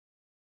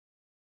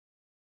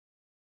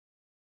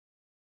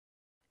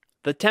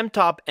The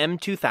Temtop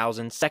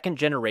M2000 second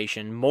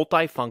generation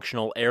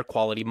multifunctional air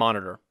quality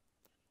monitor.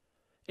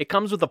 It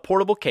comes with a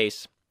portable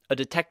case, a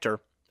detector,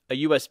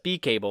 a USB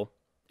cable,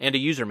 and a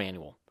user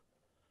manual.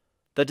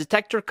 The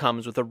detector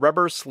comes with a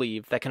rubber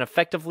sleeve that can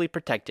effectively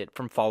protect it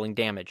from falling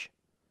damage.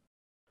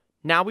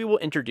 Now we will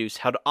introduce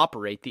how to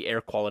operate the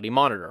air quality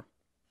monitor.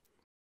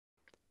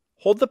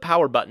 Hold the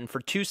power button for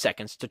 2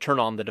 seconds to turn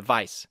on the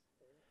device.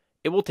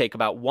 It will take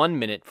about 1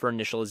 minute for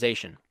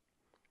initialization.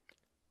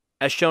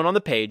 As shown on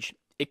the page,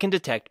 it can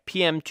detect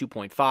PM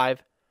 2.5,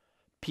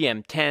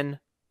 PM 10,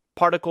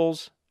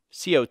 particles,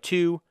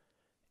 CO2,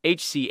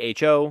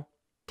 𝐓𝐞𝐲,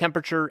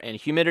 temperature and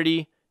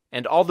humidity,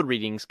 and all the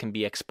readings can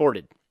be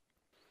exported.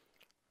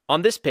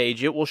 On this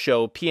page, it will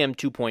show PM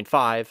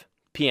 2.5,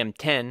 PM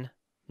 10,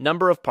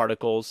 number of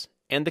particles,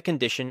 and the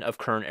condition of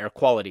current air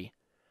quality.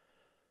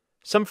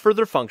 Some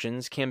further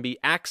functions can be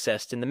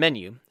accessed in the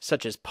menu,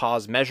 such as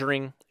pause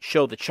measuring,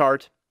 show the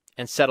chart,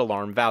 and set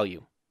alarm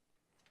value.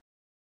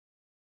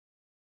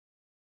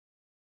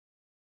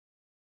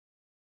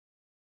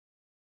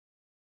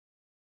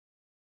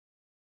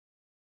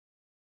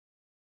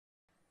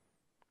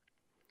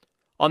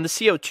 On the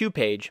CO2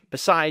 page,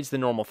 besides the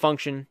normal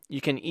function,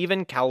 you can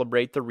even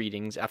calibrate the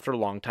readings after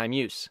long-time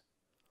use.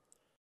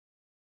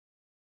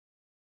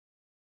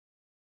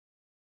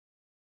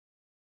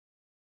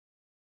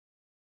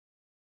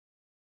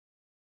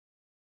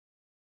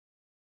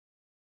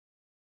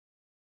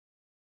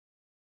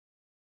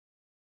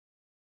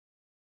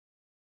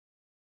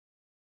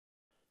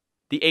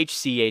 The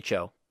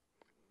𝐓𝐞𝐲.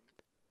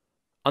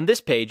 On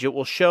this page, it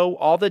will show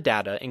all the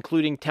data,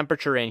 including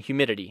temperature and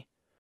humidity.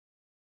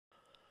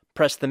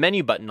 Press the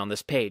menu button on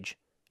this page.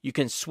 You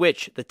can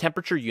switch the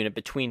temperature unit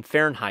between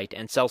Fahrenheit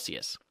and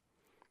Celsius.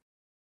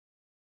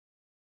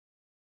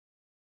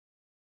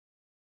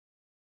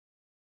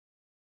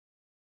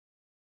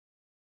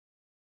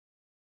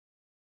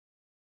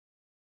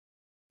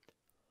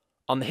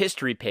 On the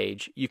history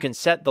page, you can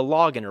set the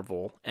log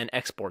interval and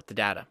export the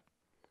data.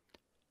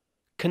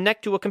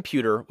 Connect to a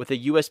computer with a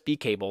USB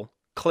cable,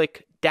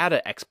 click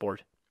Data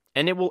Export,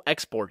 and it will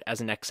export as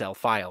an Excel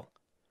file.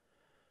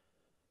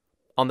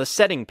 On the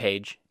setting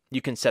page,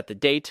 you can set the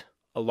date,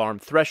 alarm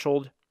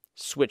threshold,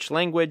 switch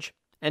language,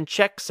 and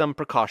check some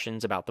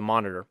precautions about the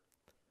monitor.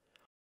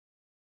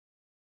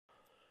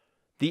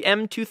 The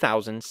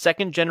M2000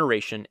 second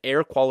generation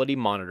air quality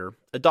monitor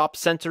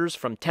adopts sensors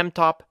from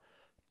Temtop,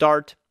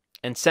 DART,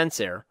 and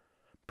Sensair,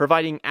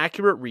 providing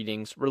accurate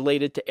readings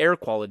related to air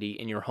quality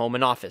in your home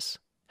and office,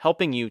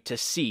 helping you to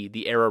see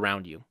the air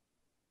around you.